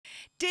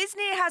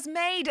Disney has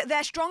made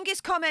their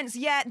strongest comments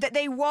yet that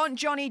they want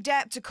Johnny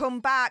Depp to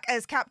come back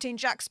as Captain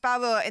Jack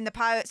Sparrow in the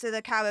Pirates of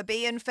the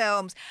Caribbean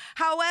films.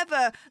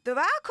 However, there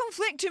are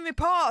conflicting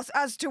reports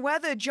as to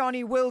whether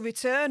Johnny will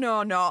return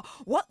or not.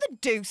 What the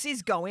deuce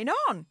is going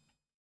on?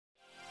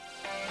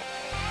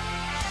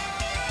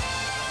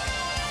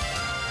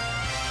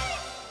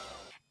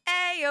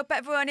 Hey up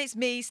everyone, it's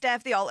me,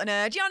 Stef The Alter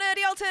Nerd, your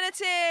nerdy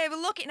alternative,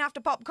 looking after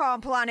Popcorn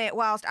Planet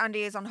whilst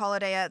Andy is on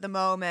holiday at the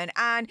moment.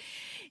 And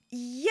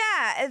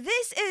yeah,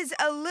 this is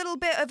a little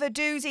bit of a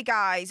doozy,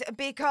 guys,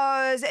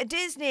 because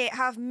Disney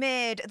have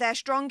made their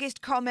strongest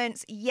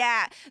comments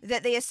yet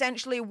that they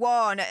essentially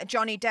want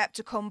Johnny Depp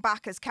to come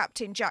back as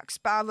Captain Jack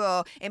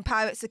Sparrow in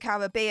Pirates of the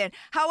Caribbean.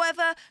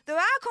 However, there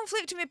are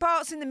conflicting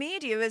reports in the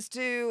media as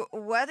to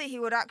whether he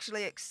would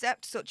actually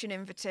accept such an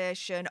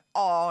invitation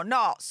or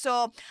not.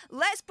 So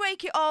let's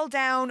break it all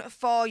down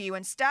for you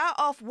and start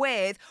off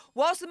with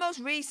what's the most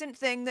recent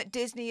thing that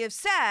Disney have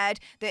said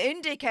that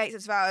indicates,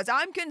 as far as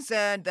I'm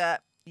concerned, that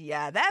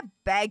yeah, they're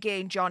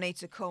begging Johnny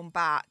to come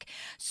back.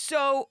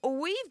 So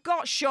we've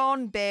got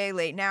Sean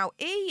Bailey. Now,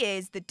 he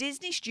is the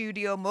Disney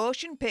Studio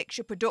Motion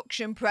Picture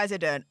Production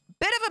President.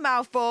 Bit of a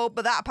mouthful,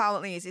 but that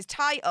apparently is his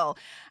title.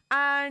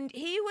 And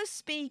he was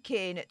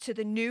speaking to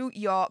the New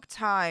York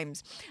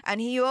Times, and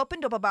he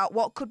opened up about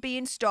what could be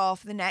in store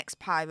for the next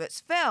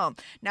Pirates film.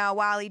 Now,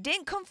 while he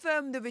didn't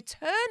confirm the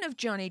return of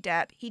Johnny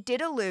Depp, he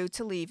did allude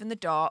to leaving the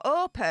door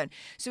open.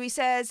 So he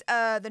says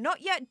they're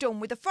not yet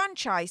done with the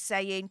franchise,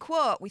 saying,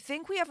 quote, "We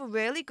think we have a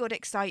really good,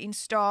 exciting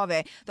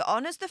story that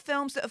honours the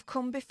films that have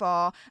come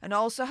before and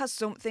also has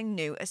something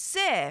new to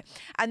say."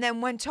 And then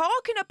when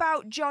talking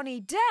about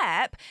Johnny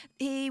Depp,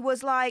 he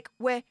was like,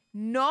 "We're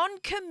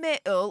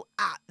non-committal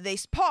at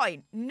this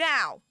point."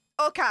 Now,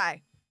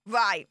 okay,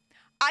 right.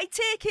 I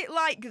take it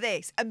like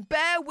this, and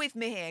bear with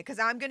me here, because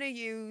I'm going to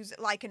use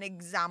like an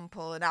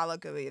example, an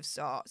allegory of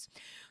sorts.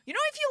 You know,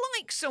 if you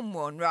like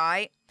someone,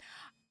 right,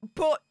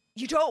 but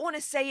you don't want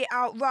to say it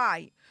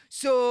outright,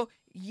 so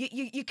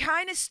you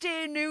kind of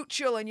stay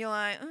neutral and you're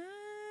like,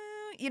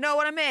 you know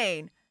what I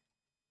mean?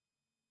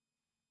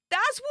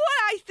 That's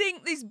what I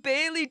think this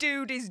Bailey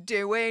dude is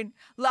doing.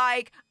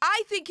 Like,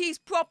 I think he's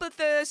proper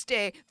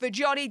thirsty for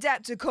Johnny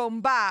Depp to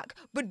come back,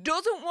 but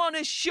doesn't want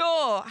to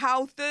show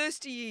how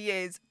thirsty he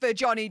is for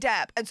Johnny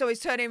Depp. And so he's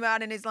turning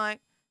around and he's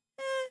like,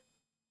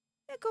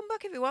 he'll come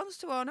back if he wants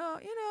to or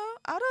not. You know,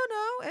 I don't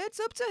know. It's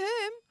up to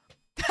him.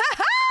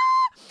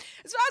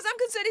 As far as I'm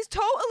concerned, he's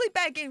totally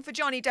begging for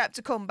Johnny Depp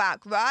to come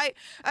back, right?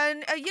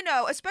 And, you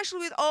know, especially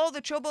with all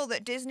the trouble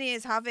that Disney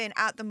is having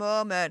at the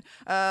moment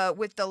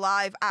with the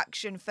live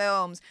action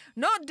films.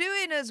 Not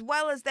doing as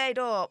well as they'd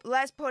hope,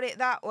 let's put it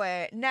that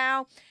way.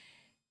 Now,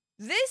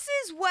 this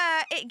is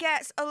where it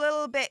gets a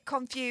little bit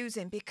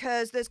confusing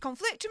because there's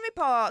conflicting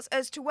reports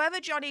as to whether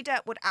Johnny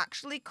Depp would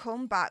actually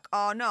come back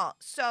or not.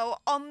 So,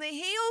 on the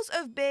heels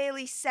of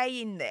Bailey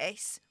saying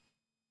this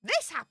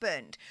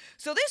happened.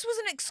 So this was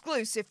an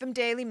exclusive from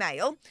Daily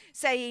Mail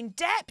saying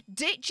Depp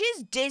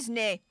ditches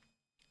Disney.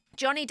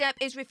 Johnny Depp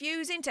is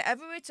refusing to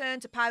ever return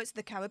to Pirates of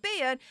the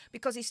Caribbean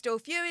because he's still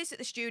furious at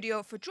the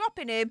studio for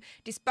dropping him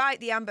despite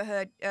the Amber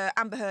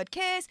Heard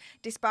case,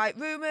 despite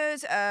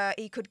rumours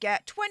he could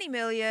get $20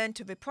 million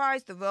to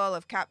reprise the role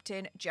of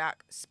Captain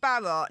Jack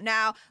Sparrow.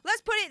 Now,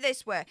 let's put it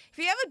this way. If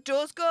he ever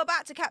does go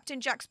back to Captain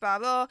Jack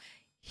Sparrow,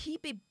 he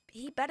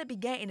better be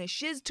getting a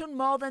shiz ton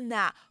more than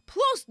that,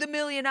 plus the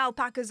million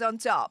alpacas on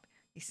top.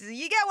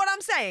 You get what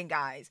I'm saying,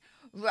 guys?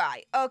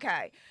 Right,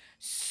 okay.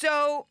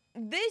 So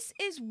this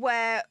is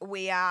where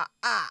we are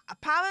at.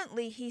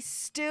 Apparently, he's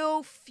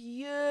still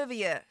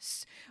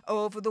furious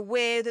over the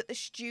way that the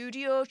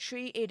studio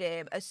treated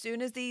him as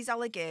soon as these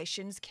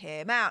allegations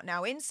came out.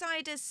 Now,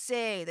 insiders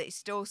say that he's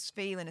still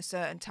feeling a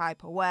certain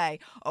type of way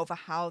over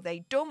how they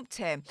dumped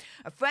him.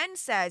 A friend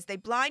says they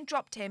blind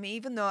dropped him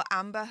even though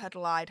Amber had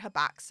lied her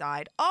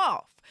backside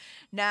off.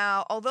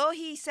 Now, although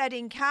he said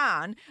in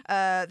Cannes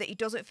that he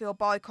doesn't feel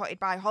boycotted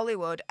by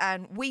Hollywood,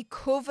 and we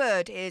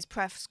covered his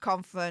press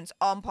conference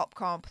on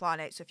Popcorn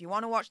Planet, so if you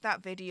want to watch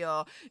that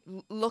video,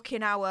 look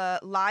in our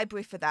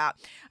library for that.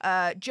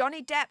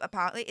 Johnny Depp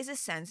apparently is a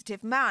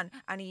sensitive man,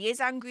 and he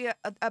is angry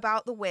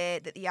about the way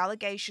that the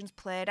allegations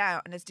played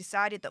out and has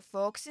decided that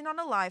focusing on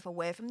a life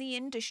away from the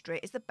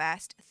industry is the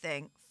best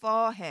thing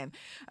for him.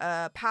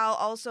 Powell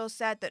also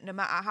said that no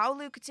matter how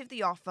lucrative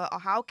the offer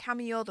or how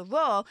cameo the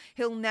role,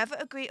 he'll never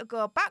agree to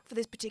go back for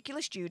this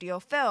particular studio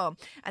film,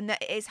 and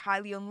that it is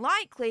highly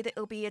unlikely that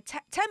he'll be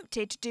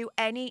tempted to do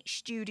any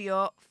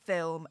studio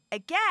film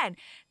again.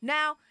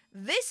 Now,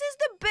 this is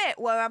the bit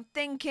where I'm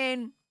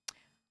thinking,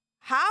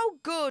 how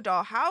good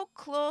or how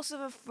close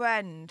of a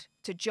friend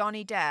to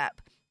Johnny Depp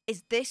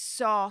is this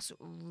source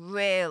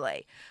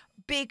really?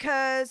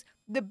 Because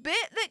the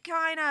bit that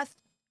kind of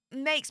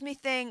makes me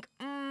think,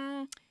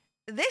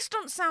 this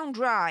don't sound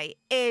right,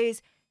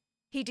 is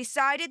he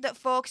decided that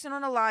focusing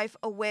on a life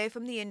away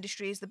from the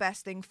industry is the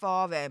best thing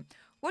for him.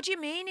 What do you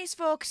mean he's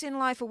focusing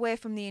life away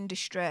from the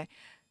industry?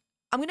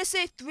 I'm going to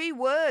say 3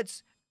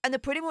 words, and they're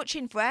pretty much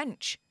in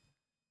French.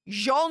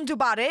 Jean de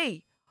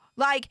Barry.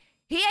 Like,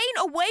 He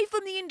ain't away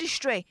from the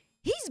industry.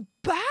 He's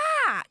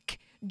back.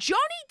 Johnny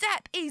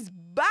Depp is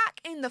back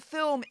in the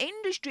film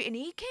industry, and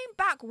he came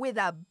back with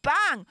a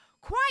bang.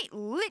 Quite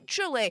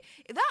literally,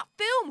 that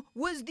film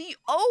was the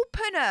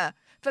opener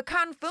for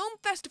Cannes Film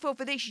Festival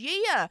for this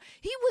year.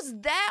 He was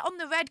there on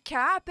the red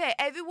carpet.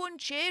 Everyone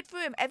cheered for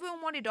him.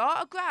 Everyone wanted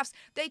autographs.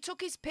 They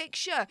took his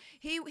picture.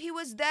 He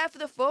was there for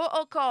the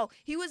photo call.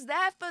 He was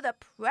there for the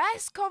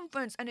press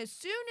conference. And as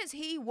soon as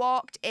he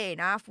walked in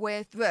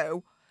halfway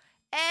through,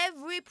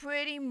 every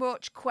pretty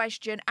much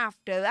question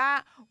after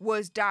that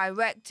was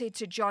directed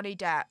to Johnny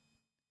Depp.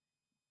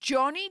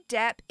 Johnny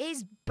Depp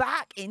is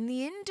back in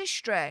the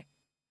industry.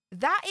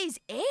 That is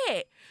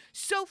it.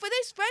 So for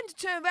this friend to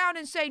turn around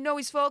and say, no,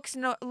 he's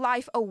focusing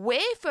life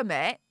away from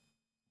it,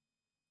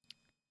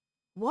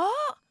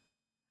 what?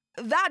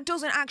 That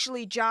doesn't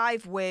actually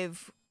jive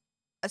with,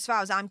 as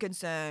far as I'm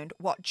concerned,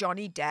 what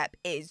Johnny Depp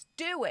is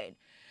doing.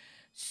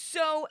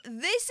 So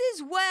this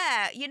is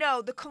where,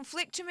 the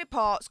conflicting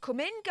reports come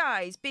in,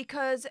 guys,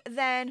 because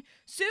then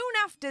soon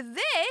after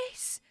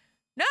this,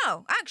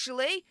 no,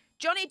 actually,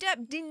 Johnny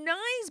Depp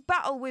denies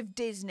battle with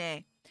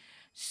Disney.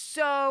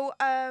 So,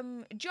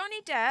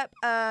 Johnny Depp,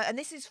 and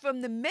this is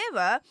from The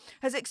Mirror,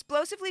 has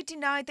explosively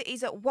denied that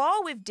he's at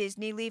war with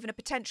Disney, leaving a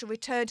potential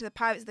return to the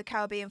Pirates of the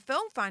Caribbean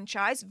film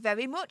franchise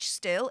very much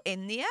still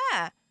in the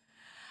air.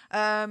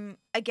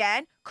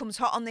 Again, comes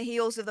hot on the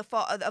heels of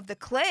the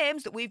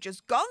claims that we've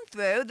just gone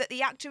through that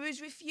the actor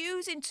is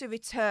refusing to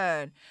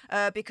return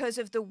because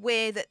of the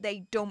way that they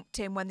dumped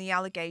him when the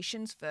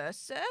allegations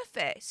first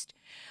surfaced.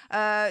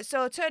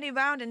 So turning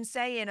around and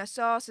saying a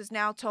source has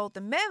now told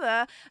The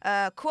Mirror,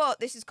 quote,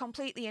 this is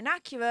completely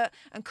inaccurate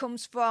and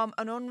comes from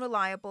an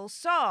unreliable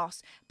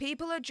source.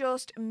 People are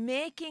just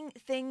making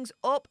things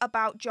up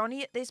about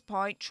Johnny at this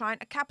point, trying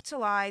to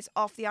capitalise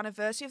off the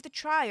anniversary of the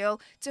trial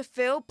to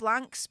fill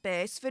blank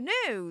space for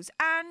news.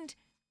 And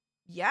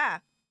yeah,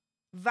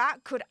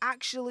 that could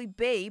actually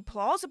be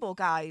plausible,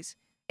 guys.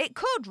 It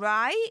could,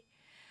 right?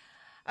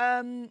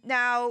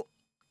 Now,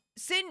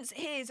 since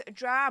his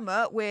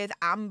drama with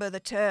Amber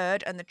the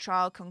Turd and the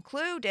trial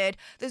concluded,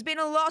 there's been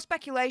a lot of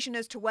speculation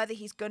as to whether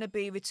he's going to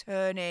be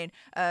returning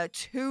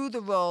to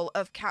the role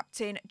of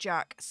Captain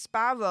Jack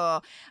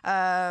Sparrow.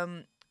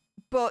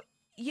 But,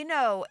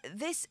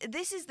 this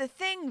is the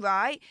thing,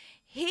 right?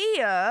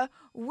 Here,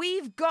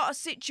 we've got a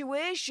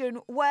situation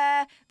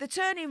where they're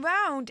turning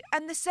round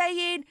and they're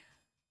saying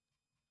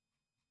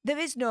there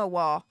is no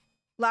war.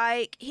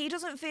 Like, he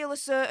doesn't feel a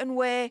certain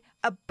way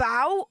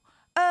about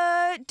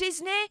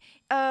Disney,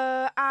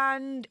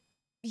 and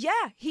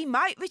yeah, he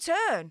might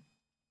return.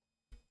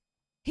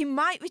 He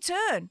might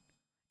return.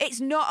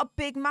 It's not a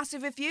big,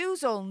 massive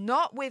refusal,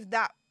 not with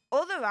that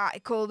other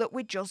article that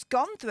we've just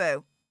gone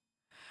through.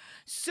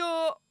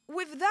 So,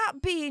 with that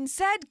being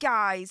said,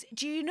 guys,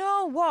 do you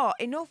know what?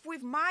 Enough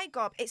with my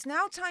gob. It's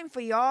now time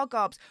for your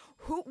gobs.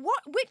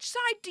 Which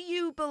side do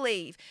you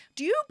believe?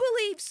 Do you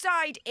believe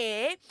side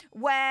A,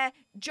 where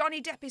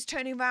Johnny Depp is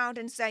turning around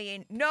and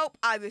saying, nope,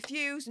 I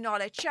refuse,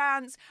 not a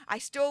chance. I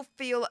still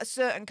feel a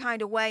certain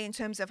kind of way in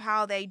terms of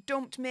how they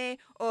dumped me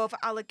over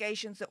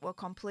allegations that were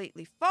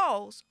completely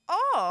false?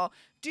 Or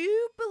do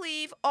you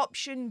believe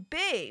option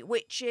B,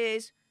 which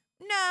is,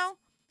 no,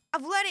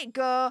 I've let it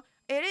go.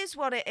 It is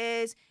what it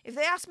is. If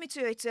they ask me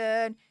to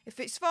return, if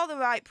it's for the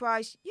right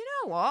price, you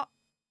know what?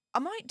 I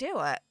might do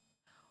it.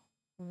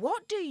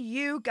 What do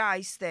you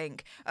guys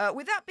think?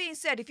 With that being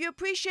said, if you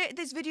appreciated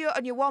this video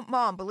and you want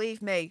more,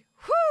 believe me,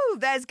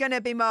 there's going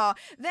to be more.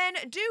 Then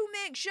do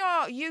make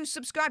sure you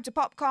subscribe to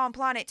Popcorn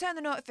Planet, turn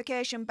the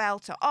notification bell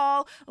to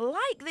all,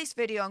 like this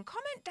video and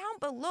comment down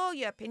below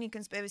your opinion,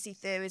 conspiracy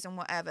theories and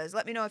whatevers.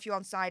 Let me know if you're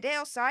on side A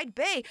or side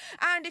B.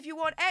 And if you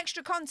want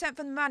extra content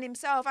from the man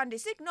himself, Andy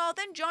Signal,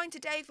 then join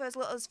today for as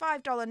little as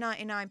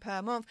 $5.99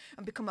 per month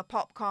and become a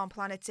Popcorn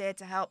Planeteer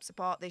to help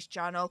support this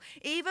channel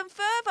even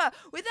further.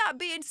 With that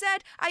being said,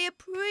 I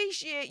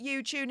appreciate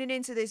you tuning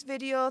into this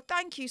video.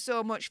 Thank you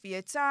so much for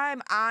your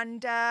time,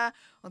 and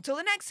until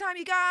the next time,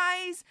 you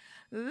guys,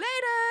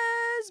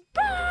 laters,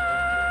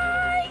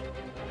 bye!